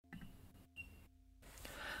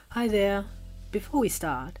Hi there. Before we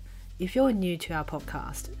start, if you're new to our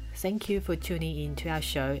podcast, thank you for tuning in to our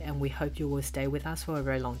show and we hope you will stay with us for a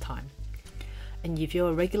very long time. And if you're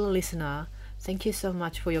a regular listener, thank you so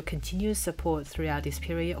much for your continuous support throughout this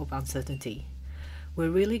period of uncertainty. We're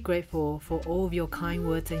really grateful for all of your kind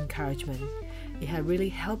words and encouragement. It has really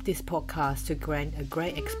helped this podcast to grant a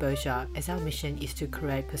great exposure as our mission is to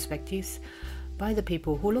create perspectives by the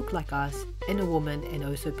people who look like us and a woman and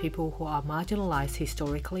also people who are marginalized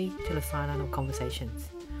historically to the sideline of conversations.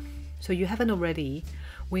 So you haven't already,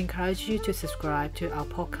 we encourage you to subscribe to our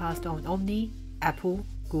podcast on Omni, Apple,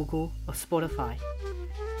 Google or Spotify.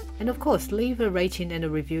 And of course, leave a rating and a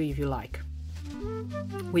review if you like.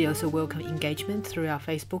 We also welcome engagement through our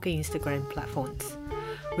Facebook and Instagram platforms.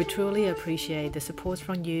 We truly appreciate the support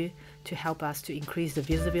from you to help us to increase the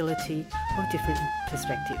visibility of different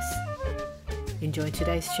perspectives. Enjoy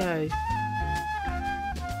today's show.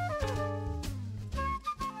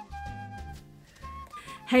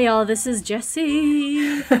 Hey y'all, this is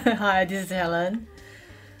Jessie. Hi, this is Helen.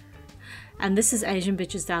 And this is Asian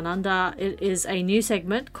Bitches Down Under. It is a new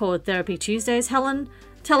segment called Therapy Tuesdays. Helen,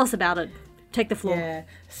 tell us about it. Take the floor. Yeah,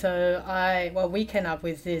 so we came up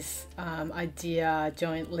with this idea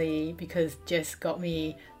jointly because Jess got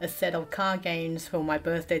me a set of card games for my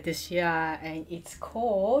birthday this year and it's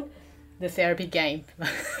called The Therapy Game.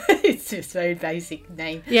 It's just a very basic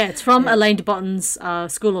name. Yeah, it's from Elaine de Botton's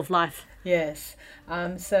School of Life. Yes,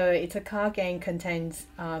 so it's a card game, contains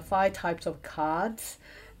 5 types of cards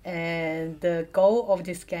and the goal of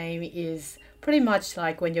this game is pretty much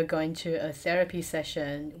like when you're going to a therapy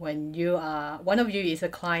session, when one of you is a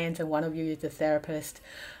client and one of you is a therapist,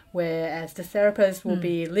 whereas the therapist will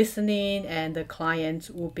be listening and the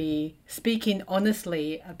client will be speaking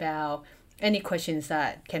honestly about any questions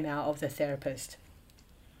that came out of the therapist.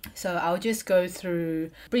 So I'll just go through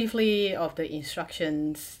briefly of the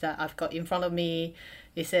instructions that I've got in front of me.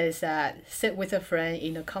 It says that sit with a friend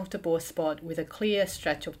in a comfortable spot with a clear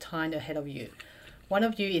stretch of time ahead of you. One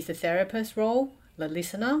of you is the therapist role, the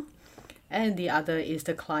listener, and the other is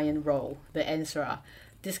the client role, the answerer.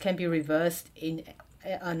 This can be reversed in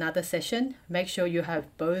another session. Make sure you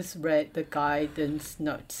have both read the guidance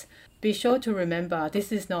notes. Be sure to remember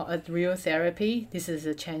this is not a real therapy. This is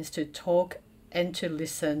a chance to talk and to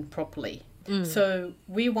listen properly. So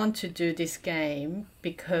we want to do this game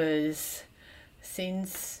because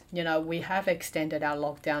since, we have extended our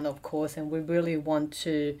lockdown, of course, and we really want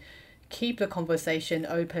to keep the conversation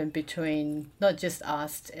open between not just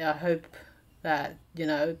us. I hope that,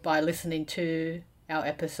 by listening to our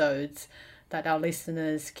episodes, that our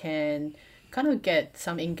listeners can kind of get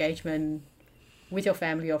some engagement with your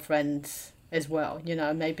family or friends as well.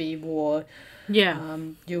 Maybe more. Yeah.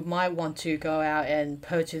 You might want to go out and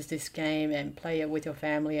purchase this game and play it with your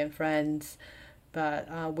family and friends.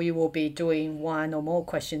 But we will be doing 1 or more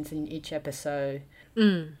questions in each episode.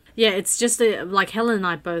 Yeah, it's just like Helen and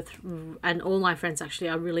I both, and all my friends actually,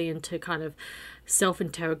 are really into kind of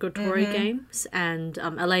self-interrogatory games. And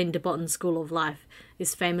Elaine de Botton's School of Life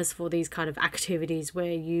is famous for these kind of activities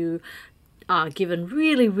where you are given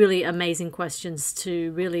really, really amazing questions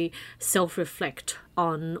to really self-reflect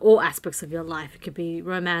on all aspects of your life. It could be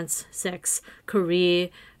romance, sex, career,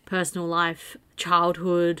 personal life,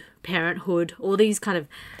 childhood, parenthood, all these kind of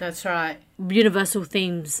That's right. universal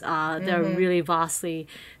themes that are really vastly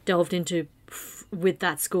delved into with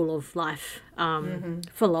that School of Life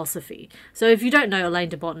philosophy. So if you don't know, Elaine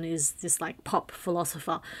de Botton is this like pop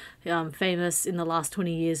philosopher, famous in the last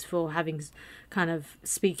 20 years for having kind of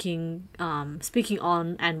speaking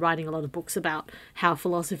on and writing a lot of books about how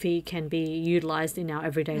philosophy can be utilized in our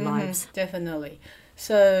everyday lives. Definitely.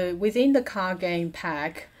 So within the card game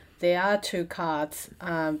pack, there are 2 cards.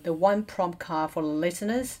 The 1 prompt card for the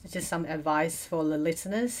listeners, just some advice for the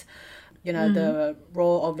listeners. The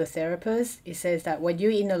role of the therapist. It says that when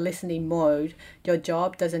you're in a listening mode, your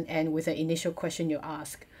job doesn't end with the initial question you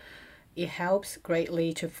ask. It helps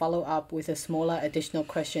greatly to follow up with a smaller additional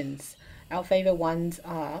questions. Our favorite ones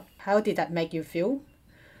are, how did that make you feel?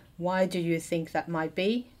 Why do you think that might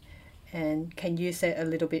be? And can you say a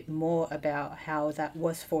little bit more about how that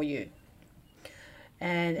was for you?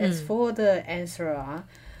 And as for the answerer,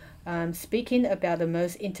 speaking about the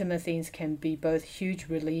most intimate things can be both huge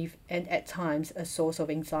relief and at times a source of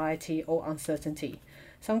anxiety or uncertainty.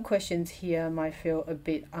 Some questions here might feel a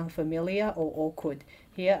bit unfamiliar or awkward.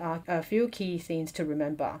 Here are a few key things to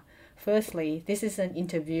remember. Firstly, this is an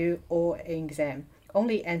interview or an exam.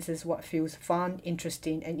 Only answers what feels fun,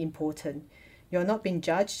 interesting, and important. You're not being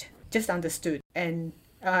judged, just understood. And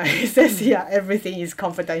It says here everything is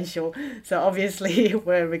confidential. So obviously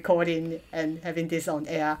we're recording and having this on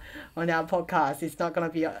air on our podcast. It's not going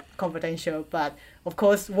to be confidential, but of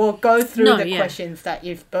course we'll go through the questions that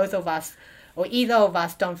if both of us or either of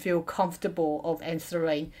us don't feel comfortable of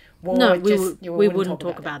answering, we wouldn't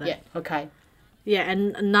talk about it. Yeah. Okay. Yeah,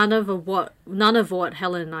 and none of what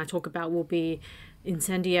Helen and I talk about will be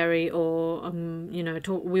incendiary or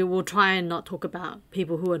we will try and not talk about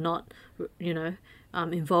people who are not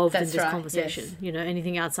involved in this conversation. Yes.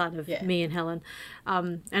 Anything outside of me and Helen,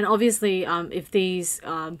 and obviously if these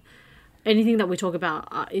anything that we talk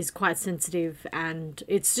about is quite sensitive, and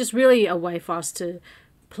it's just really a way for us to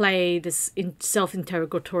play this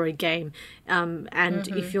self-interrogatory game, and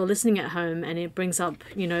if you're listening at home and it brings up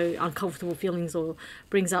uncomfortable feelings or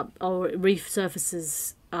brings up or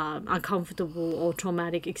resurfaces uncomfortable or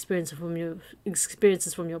traumatic experiences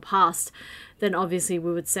from your past, then obviously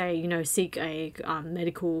we would say seek a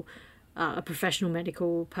professional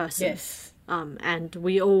medical person. Yes. And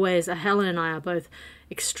we always, Helen and I are both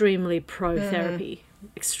extremely pro-therapy.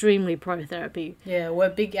 Extremely pro-therapy. Yeah, we're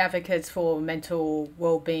big advocates for mental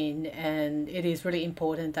well-being, and it is really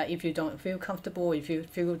important that if you don't feel comfortable, if you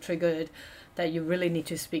feel triggered, that you really need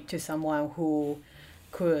to speak to someone who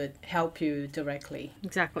could help you directly.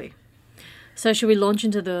 Exactly. So should we launch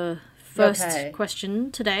into the first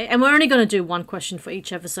question today? And we're only going to do one question for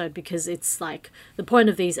each episode because it's like the point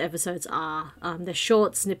of these episodes are they're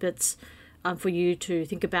short snippets for you to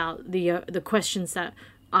think about the questions that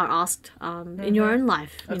are asked in your own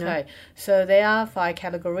life. So there are 5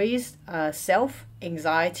 categories: self,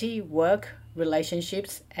 anxiety, work,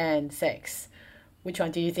 relationships, and sex. Which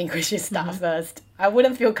one do you think we should start first? I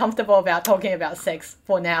wouldn't feel comfortable about talking about sex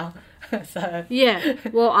for now. So yeah,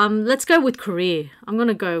 well, let's go with career. I'm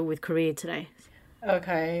gonna go with career today.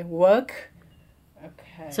 Okay, work.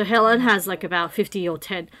 Okay. So Helen has like about 50 or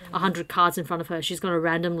 100 cards in front of her. She's gonna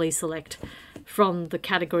randomly select from the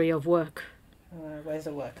category of work. Where's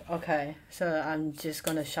the work? Okay, so I'm just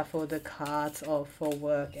gonna shuffle the cards for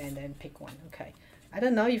work and then pick one. Okay, I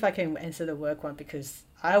don't know if I can answer the work one because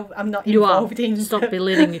I'm not involved in. Stop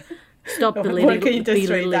belittling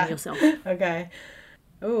yourself. Okay.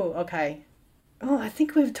 Oh, okay. Oh, I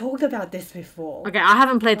think we've talked about this before. Okay, I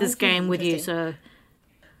haven't played this game with you, so.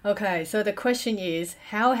 Okay, so the question is,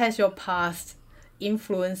 how has your past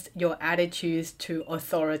influenced your attitudes to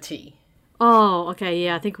authority? Oh, okay,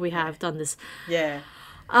 yeah, I think we have done this. Yeah.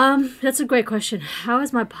 That's a great question. How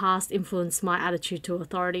has my past influenced my attitude to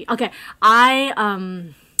authority? Okay,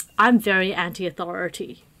 I'm very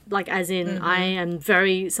anti-authority. Like, as in, I am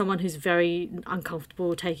someone who's very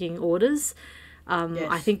uncomfortable taking orders.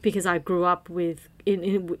 I think because I grew up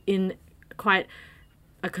in quite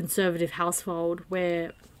a conservative household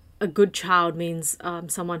where a good child means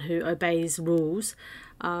someone who obeys rules.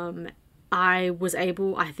 I was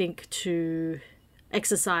able, I think, to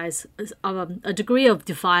exercise a degree of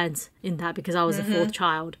defiance in that because I was the 4th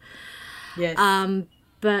child. Yes.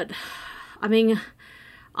 But, I mean,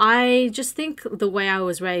 I just think the way I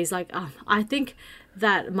was raised, like, I think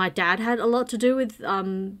that my dad had a lot to do with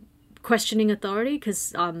questioning authority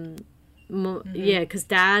because, because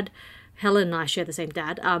Dad... Helen and I share the same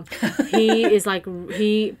dad. He is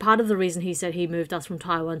part of the reason he said he moved us from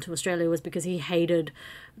Taiwan to Australia was because he hated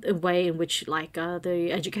the way in which the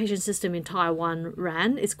education system in Taiwan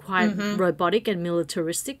ran. It's quite robotic and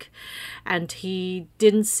militaristic, and he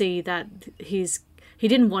didn't see that this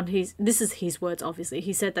is his words obviously.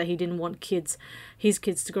 He said that he didn't want his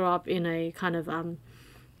kids to grow up in a kind of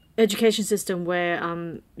education system where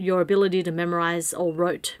your ability to memorize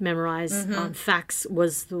facts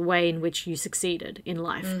was the way in which you succeeded in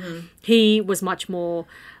life. He was much more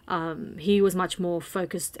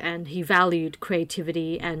focused, and he valued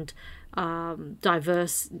creativity and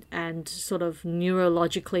diverse and sort of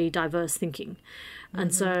neurologically diverse thinking.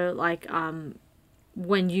 And so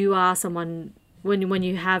when you are someone when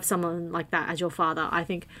you have someone like that as your father, I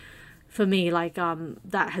think for me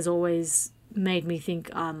that has always made me think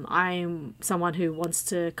I'm someone who wants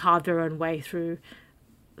to carve their own way through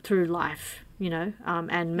life,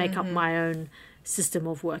 and make up my own system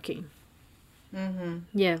of working.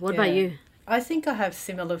 Yeah, what about you? I think I have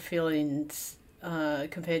similar feelings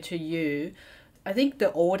compared to you. I think the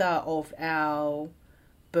order of our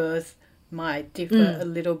birth might differ a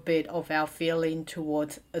little bit of our feeling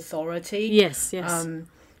towards authority. Yes.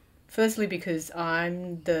 Firstly, because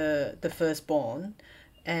I'm the firstborn,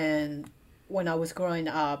 and when I was growing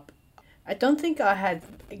up, I don't think I had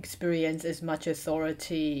experienced as much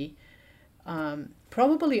authority,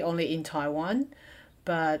 probably only in Taiwan,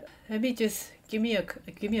 but maybe just give me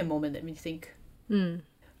a moment, let me think.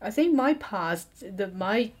 I think my past, the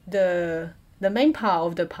main part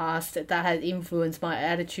of the past that has influenced my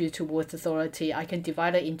attitude towards authority, I can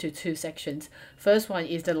divide it into two sections. First one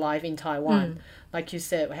is the life in Taiwan, like you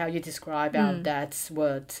said, how you describe our dad's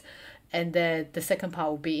words. And then the second part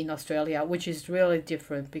will be in Australia, which is really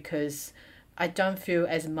different because I don't feel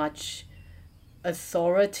as much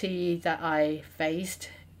authority that I faced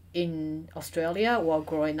in Australia while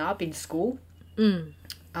growing up in school.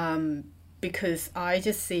 Because I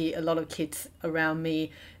just see a lot of kids around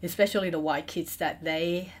me, especially the white kids, that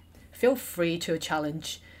they feel free to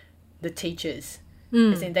challenge the teachers.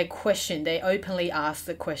 As in, they openly ask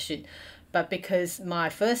the question. But because my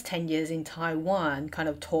first 10 years in Taiwan kind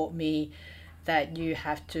of taught me that you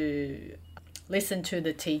have to listen to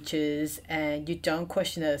the teachers and you don't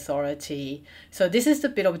question the authority. So this is the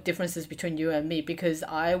bit of differences between you and me, because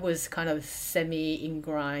I was kind of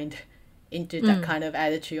semi-ingrained into that kind of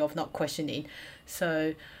attitude of not questioning.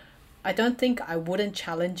 So I don't think I wouldn't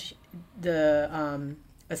challenge the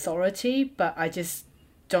authority, but I just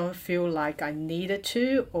don't feel like I needed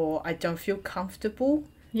to, or I don't feel comfortable.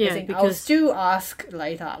 Yeah, I'll still ask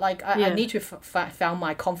later. Like I need to found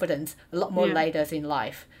my confidence a lot more later in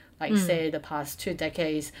life. Like say the past 2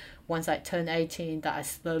 decades, once I turned 18, that I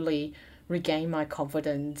slowly regain my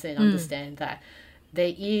confidence and understand that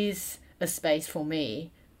there is a space for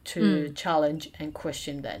me to challenge and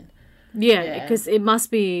question then. Yeah, because it must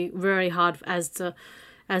be very hard as the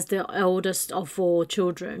eldest of 4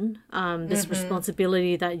 children, this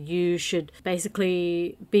responsibility that you should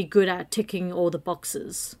basically be good at ticking all the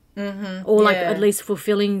boxes. Or like at least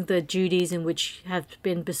fulfilling the duties in which have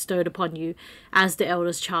been bestowed upon you as the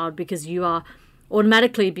eldest child, because you are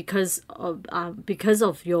automatically, because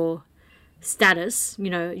of your status, you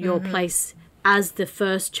know, your place as the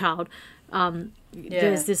first child,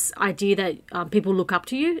 there's this idea that people look up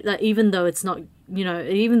to you, that even though it's not, you know,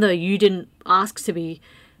 even though you didn't ask to be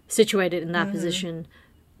situated in that position,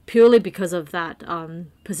 purely because of that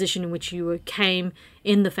position in which you came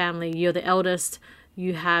in the family, you're the eldest,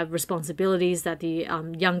 you have responsibilities that the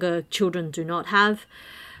younger children do not have.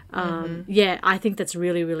 Yeah, I think that's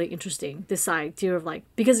really, really interesting, this idea of like,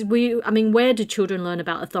 because where do children learn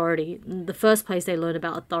about authority? The first place they learn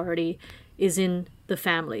about authority is in the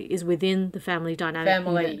family, is within the family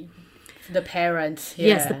dynamic. The parents.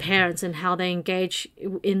 Yes, the parents, and how they engage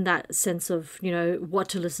in that sense of, you know, what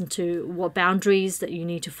to listen to, what boundaries that you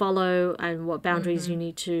need to follow, and what boundaries you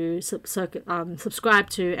need to subscribe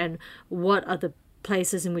to, and what are the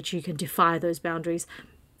places in which you can defy those boundaries.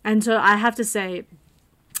 And so I have to say,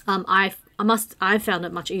 I found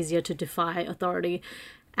it much easier to defy authority,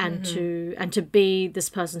 and to be this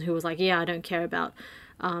person who was like, yeah, I don't care about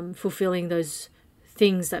fulfilling those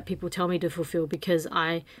things that people tell me to fulfill, because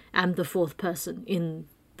I am the 4th person in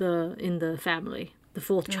the family, the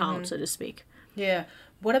 4th child, so to speak. Yeah.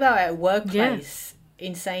 What about at workplace?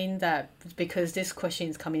 In saying that, because this question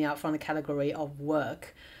is coming out from the category of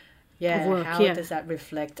work. How does that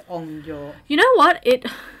reflect on your... You know what? It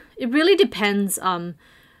really depends on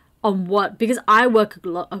what... Because I work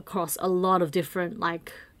across a lot of different,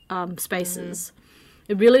 like, spaces.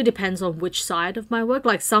 It really depends on which side of my work.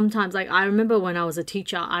 Like, sometimes, like, I remember when I was a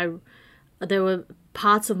teacher, there were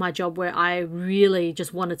parts of my job where I really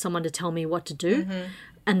just wanted someone to tell me what to do.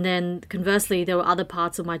 And then, conversely, there were other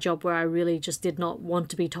parts of my job where I really just did not want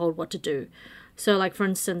to be told what to do. So, like, for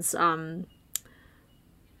instance...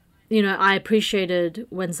 you know, I appreciated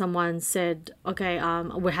when someone said, okay,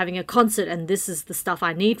 we're having a concert and this is the stuff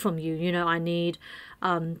I need from you. You know, I need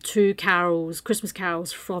 2 carols, Christmas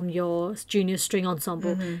carols from your junior string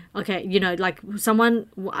ensemble. Okay, you know, like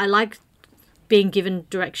I like being given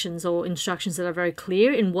directions or instructions that are very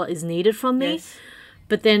clear in what is needed from me. Yes.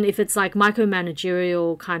 But then if it's like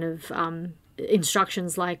micromanagerial kind of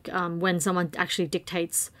instructions, like when someone actually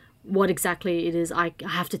dictates what exactly it is I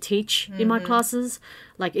have to teach in my classes,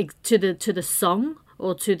 like to the song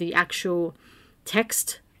or to the actual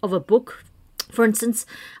text of a book, for instance,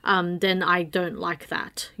 then I don't like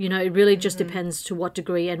that. You know, it really just depends to what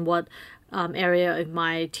degree and what area of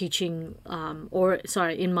my teaching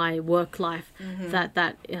in my work life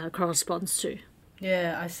that corresponds to.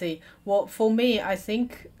 Yeah, I see. Well, for me, I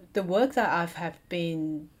think the work that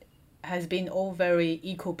has been all very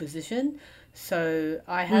equal position. So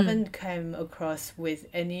I haven't come across with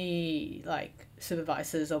any like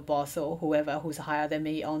supervisors or boss or whoever who's higher than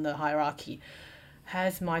me on the hierarchy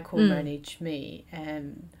has micromanaged me,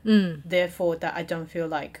 and therefore that I don't feel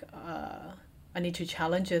like I need to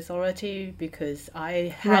challenge authority, because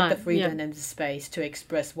I had the freedom and the space to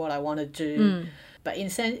express what I want to do. But in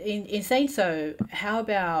saying so, how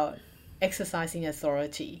about exercising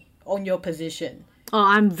authority on your position? Oh,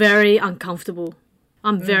 I'm very uncomfortable.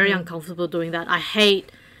 I'm very uncomfortable doing that. I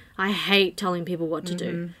hate telling people what to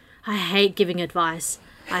do. I hate giving advice.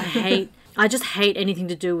 I just hate anything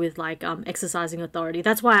to do with like exercising authority.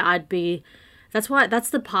 That's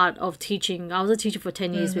the part of teaching. I was a teacher for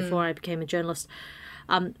 10 years before I became a journalist.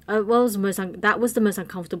 That was the most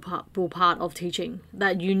uncomfortable part of teaching.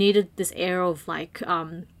 That you needed this air of like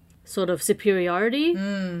sort of superiority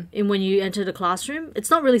in when you enter the classroom. It's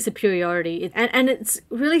not really superiority. And it's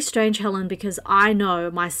really strange, Helen, because I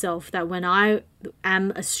know myself that when I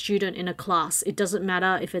am a student in a class, it doesn't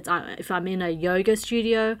matter if I'm in a yoga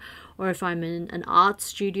studio or if I'm in an art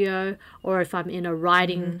studio or if I'm in a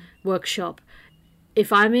writing workshop.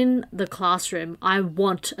 If I'm in the classroom, I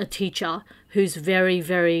want a teacher who's very,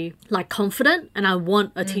 very like confident, and I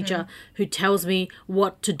want a teacher who tells me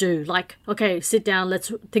what to do. Like, okay, sit down, let's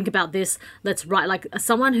think about this, let's write. Like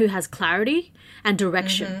someone who has clarity and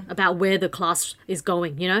direction about where the class is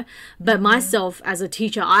going, you know? But myself as a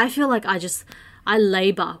teacher, I feel like I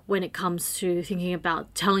labor when it comes to thinking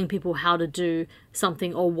about telling people how to do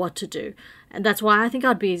something or what to do. And that's why I think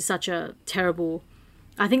I'd be such a terrible...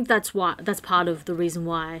 I think that's part of the reason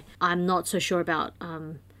why I'm not so sure about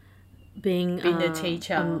being a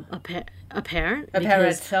teacher, a parent. A parent,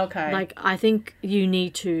 okay. Like I think you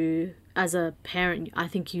need to, as a parent, I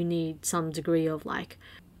think you need some degree of like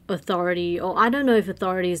authority, or I don't know if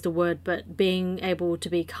authority is the word, but being able to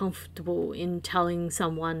be comfortable in telling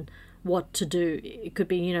someone what to do. It could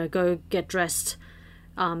be, you know, go get dressed,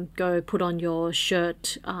 go put on your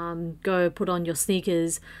shirt, go put on your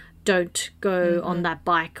sneakers. Don't go on that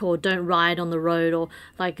bike, or don't ride on the road, or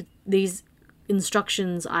like these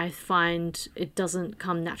instructions. I find it doesn't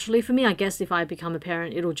come naturally for me. I guess if I become a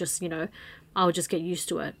parent, it'll just, you know, I'll just get used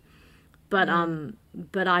to it. But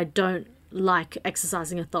I don't like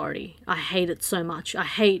exercising authority. I hate it so much. I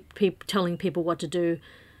hate telling people what to do.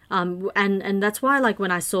 And that's why, like,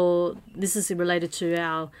 when I saw, this is related to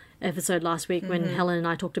our episode last week when Helen and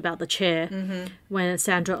I talked about the chair, when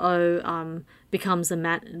Sandra Oh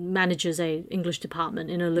manages a English department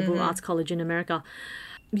in a liberal arts college in America.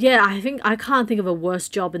 Yeah, I think I can't think of a worse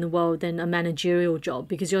job in the world than a managerial job,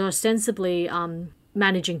 because you're ostensibly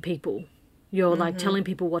managing people. You're like telling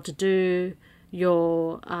people what to do.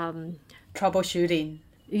 You're troubleshooting.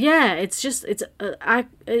 Yeah, it's just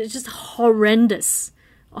horrendous.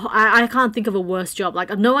 I can't think of a worse job.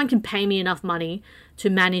 Like, no one can pay me enough money to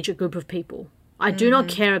manage a group of people. I do not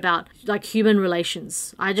care about like human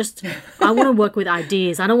relations. I want to work with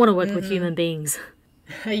ideas. I don't want to work with human beings.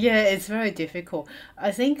 Yeah, it's very difficult.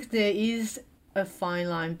 I think there is a fine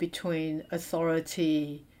line between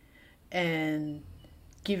authority and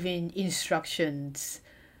giving instructions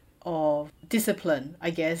of discipline, I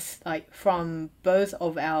guess, like from both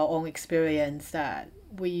of our own experience that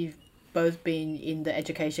we've both been in the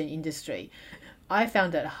education industry. I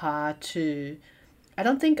found it hard to... I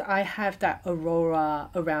don't think I have that aurora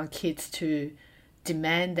around kids to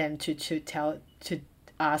demand them to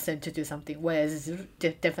ask them to do something, whereas it's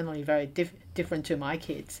definitely very different to my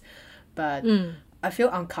kids. But I feel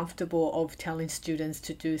uncomfortable of telling students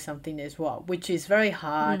to do something as well, which is very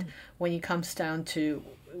hard when it comes down to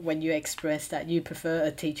when you express that you prefer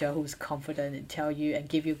a teacher who's confident and tell you and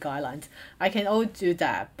give you guidelines. I can all do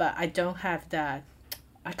that, but I don't have that.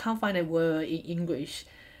 I can't find a word in English.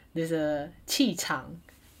 There's a 气场,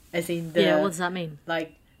 as in the... Yeah, what does that mean?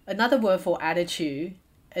 Like, another word for attitude,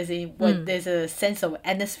 as in when there's a sense of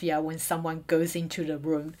atmosphere when someone goes into the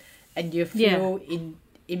room and you feel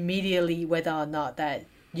immediately whether or not that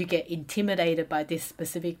you get intimidated by this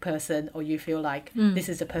specific person, or you feel like this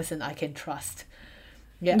is a person I can trust.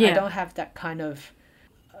 I don't have that kind of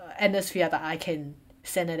atmosphere that I can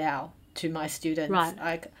send it out to my students.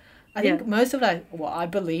 Right. I think most of I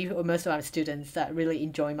believe most of our students that really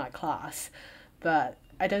enjoy my class, but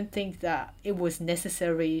I don't think that it was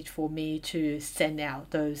necessary for me to send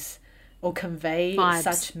out those or convey vibes.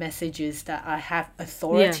 Such messages that I have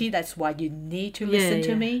authority. That's why you need to listen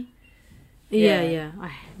to me.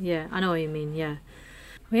 I know what you mean.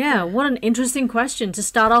 Yeah, what an interesting question to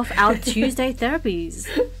start off our Tuesday therapies.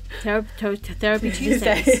 Therapy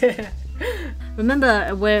Tuesdays.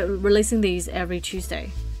 Remember, we're releasing these every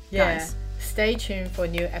Tuesday. Guys. Stay tuned for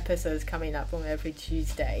new episodes coming up on every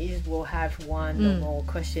Tuesday. We'll have one or more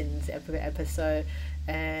questions every episode.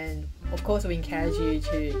 And of course, we encourage you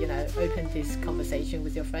to, open this conversation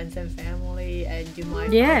with your friends and family, and you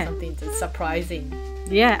might find something that's surprising.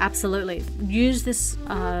 Yeah, absolutely. Use this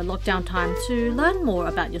lockdown time to learn more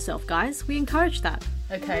about yourself, guys. We encourage that.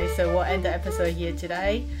 Okay, so we'll end the episode here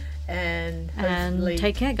today. And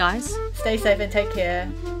take care, guys. Stay safe and take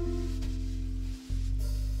care.